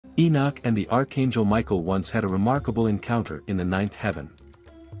Enoch and the archangel Michael once had a remarkable encounter in the ninth heaven.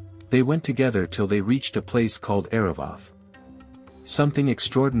 They went together till they reached a place called Aravath. Something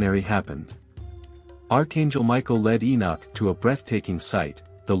extraordinary happened. Archangel Michael led Enoch to a breathtaking sight,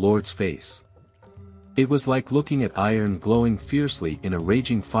 the Lord's face. It was like looking at iron glowing fiercely in a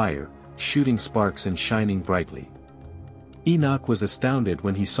raging fire, shooting sparks and shining brightly. Enoch was astounded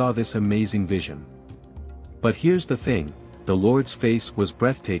when he saw this amazing vision. But here's the thing, the Lord's face was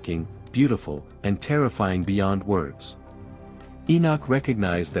breathtaking, beautiful, and terrifying beyond words. Enoch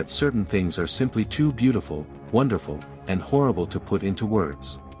recognized that certain things are simply too beautiful, wonderful, and horrible to put into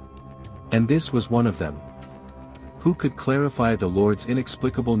words. And this was one of them. Who could clarify the Lord's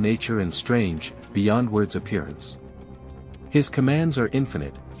inexplicable nature and strange, beyond words appearance? His commands are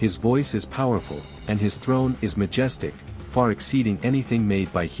infinite, his voice is powerful, and his throne is majestic, far exceeding anything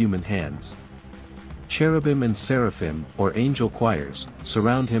made by human hands. Cherubim and seraphim, or angel choirs,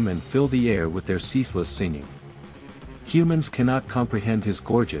 surround him and fill the air with their ceaseless singing. Humans cannot comprehend his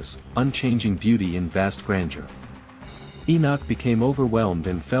gorgeous, unchanging beauty in vast grandeur. Enoch became overwhelmed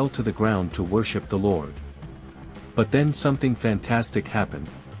and fell to the ground to worship the Lord. But then something fantastic happened.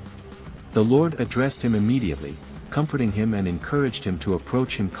 The Lord addressed him immediately, comforting him and encouraged him to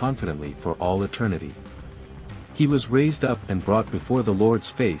approach him confidently for all eternity. He was raised up and brought before the Lord's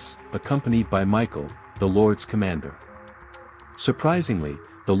face, accompanied by Michael, the Lord's commander. Surprisingly,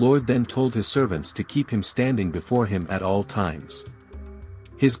 the Lord then told his servants to keep him standing before him at all times.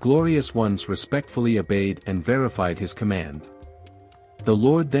 His glorious ones respectfully obeyed and verified his command. The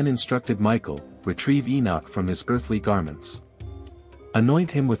Lord then instructed Michael, retrieve Enoch from his earthly garments.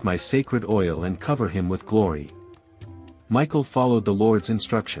 Anoint him with my sacred oil and cover him with glory. Michael followed the Lord's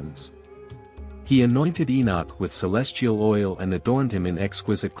instructions. He anointed Enoch with celestial oil and adorned him in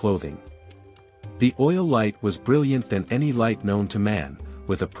exquisite clothing. The oil light was brilliant than any light known to man,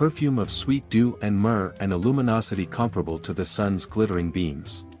 with a perfume of sweet dew and myrrh and a luminosity comparable to the sun's glittering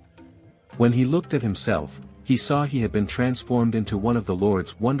beams. When he looked at himself, he saw he had been transformed into one of the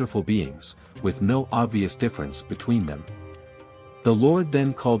Lord's wonderful beings, with no obvious difference between them. The Lord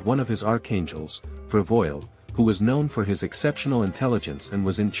then called one of his archangels, revered, who was known for his exceptional intelligence and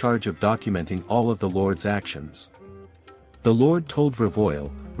was in charge of documenting all of the Lord's actions. The Lord told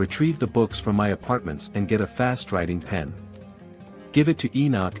revered, retrieve the books from my apartments and get a fast-writing pen. Give it to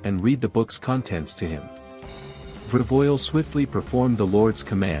Enoch and read the book's contents to him. Revered swiftly performed the Lord's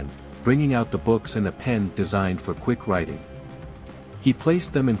command, bringing out the books and a pen designed for quick writing. He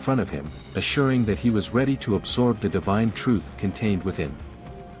placed them in front of him, assuring that he was ready to absorb the divine truth contained within.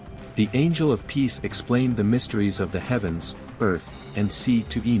 The angel of peace explained the mysteries of the heavens, earth, and sea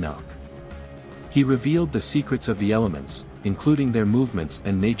to Enoch. He revealed the secrets of the elements, including their movements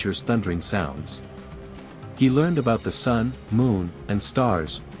and nature's thundering sounds. He learned about the sun, moon, and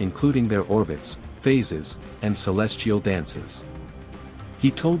stars, including their orbits, phases, and celestial dances. He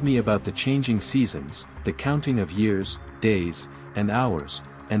told me about the changing seasons, the counting of years, days, and hours,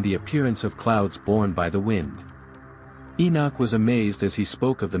 and the appearance of clouds borne by the wind. Enoch was amazed as he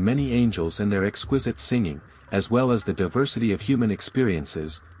spoke of the many angels and their exquisite singing, as well as the diversity of human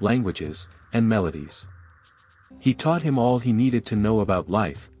experiences, languages, and melodies. He taught him all he needed to know about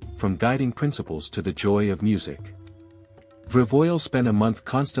life, from guiding principles to the joy of music. Revered spent a month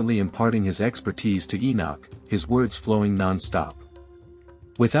constantly imparting his expertise to Enoch, his words flowing non-stop.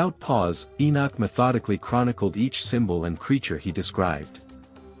 Without pause, Enoch methodically chronicled each symbol and creature he described.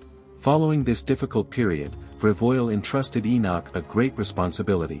 Following this difficult period, Revered entrusted Enoch a great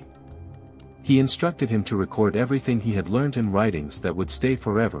responsibility. He instructed him to record everything he had learned in writings that would stay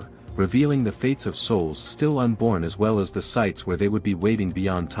forever, revealing the fates of souls still unborn as well as the sites where they would be waiting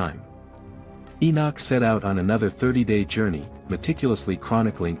beyond time. Enoch set out on another 30-day journey, meticulously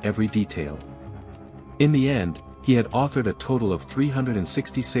chronicling every detail. In the end, he had authored a total of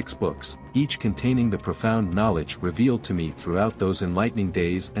 366 books, each containing the profound knowledge revealed to me throughout those enlightening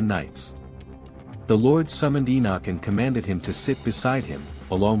days and nights. The Lord summoned Enoch and commanded him to sit beside him,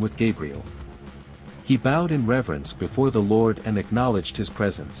 along with Gabriel. He bowed in reverence before the Lord and acknowledged his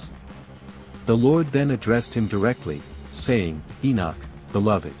presence. The Lord then addressed him directly, saying, "Enoch,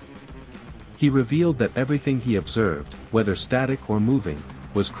 beloved." He revealed that everything he observed, whether static or moving,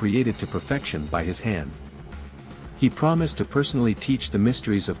 was created to perfection by his hand. He promised to personally teach the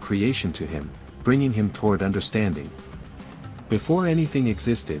mysteries of creation to him, bringing him toward understanding. Before anything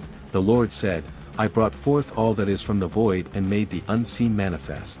existed, the Lord said, "I brought forth all that is from the void and made the unseen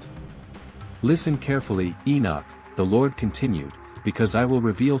manifest." Listen carefully, Enoch, the Lord continued, because I will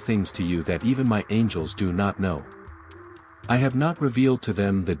reveal things to you that even my angels do not know. I have not revealed to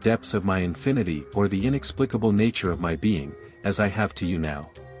them the depths of my infinity or the inexplicable nature of my being, as I have to you now.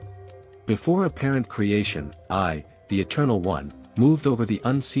 Before apparent creation, I, the Eternal One, moved over the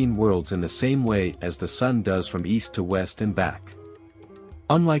unseen worlds in the same way as the sun does from east to west and back.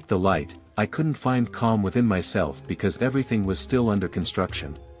 Unlike the light, I couldn't find calm within myself because everything was still under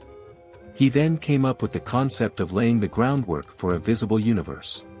construction. He then came up with the concept of laying the groundwork for a visible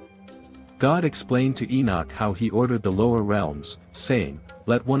universe. God explained to Enoch how he ordered the lower realms, saying,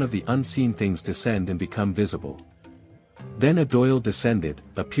 "Let one of the unseen things descend and become visible." Then a Doyle descended,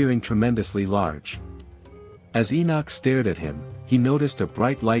 appearing tremendously large. As Enoch stared at him, he noticed a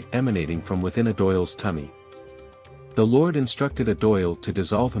bright light emanating from within a Doyle's tummy. The Lord instructed a Doyle to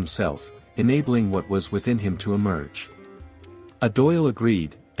dissolve himself, enabling what was within him to emerge. A Doyle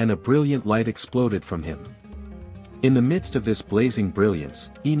agreed, and a brilliant light exploded from him. In the midst of this blazing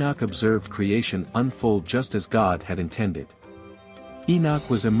brilliance, Enoch observed creation unfold just as God had intended. Enoch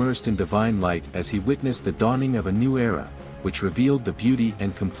was immersed in divine light as he witnessed the dawning of a new era, which revealed the beauty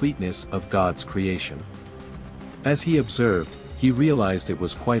and completeness of God's creation. As he observed, he realized it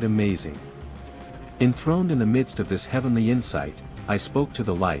was quite amazing. Enthroned in the midst of this heavenly insight, I spoke to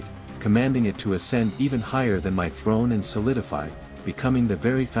the light, commanding it to ascend even higher than my throne and solidify, becoming the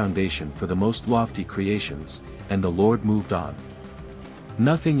very foundation for the most lofty creations, and the Lord moved on.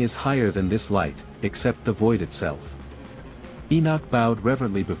 Nothing is higher than this light, except the void itself. Enoch bowed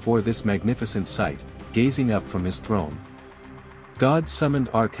reverently before this magnificent sight, gazing up from his throne. God summoned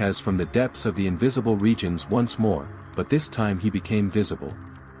Archangel from the depths of the invisible regions once more, but this time he became visible.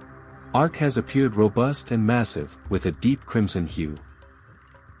 Archangel appeared robust and massive, with a deep crimson hue.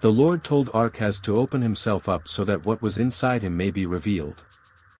 The Lord told Archangel to open himself up so that what was inside him may be revealed.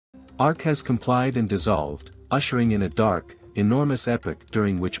 Archangel complied and dissolved, ushering in a dark, enormous epoch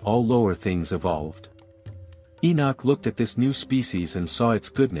during which all lower things evolved. Enoch looked at this new species and saw its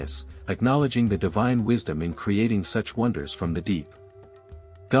goodness, acknowledging the divine wisdom in creating such wonders from the deep.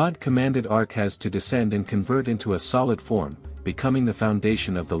 God commanded Archangel to descend and convert into a solid form, becoming the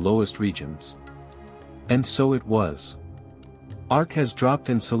foundation of the lowest regions. And so it was. Archangel dropped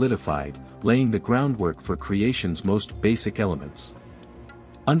and solidified, laying the groundwork for creation's most basic elements.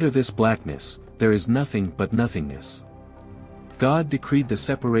 Under this blackness, there is nothing but nothingness. God decreed the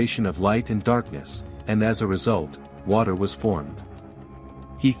separation of light and darkness, and as a result, water was formed.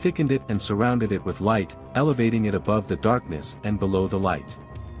 He thickened it and surrounded it with light, elevating it above the darkness and below the light.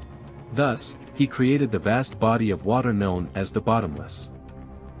 Thus, he created the vast body of water known as the bottomless.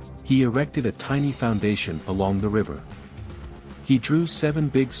 He erected a tiny foundation along the river. He drew 7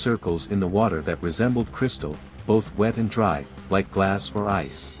 big circles in the water that resembled crystal, both wet and dry, like glass or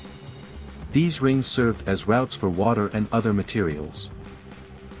ice. These rings served as routes for water and other materials.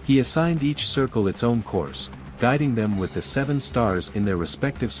 He assigned each circle its own course, guiding them with the 7 stars in their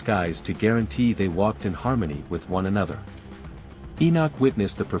respective skies to guarantee they walked in harmony with one another. Enoch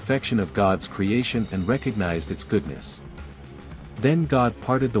witnessed the perfection of God's creation and recognized its goodness. Then God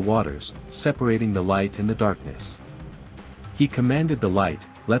parted the waters, separating the light and the darkness. He commanded the light,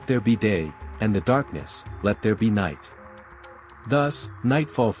 "Let there be day," and the darkness, "Let there be night." Thus,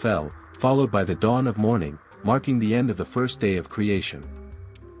 nightfall fell, followed by the dawn of morning, marking the end of the first day of creation.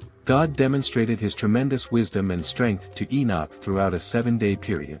 God demonstrated his tremendous wisdom and strength to Enoch throughout a 7-day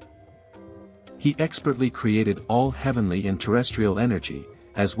period. He expertly created all heavenly and terrestrial energy,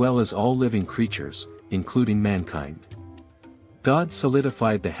 as well as all living creatures, including mankind. God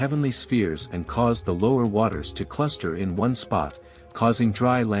solidified the heavenly spheres and caused the lower waters to cluster in one spot, causing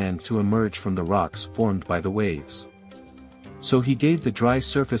dry land to emerge from the rocks formed by the waves. So he gave the dry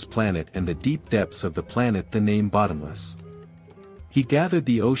surface planet and the deep depths of the planet the name bottomless. He gathered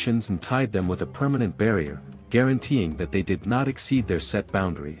the oceans and tied them with a permanent barrier, guaranteeing that they did not exceed their set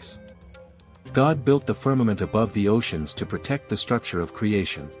boundaries. God built the firmament above the oceans to protect the structure of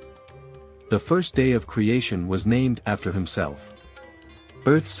creation. The first day of creation was named after himself.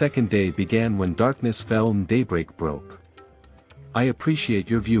 Earth's second day began when darkness fell and daybreak broke. I appreciate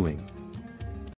your viewing.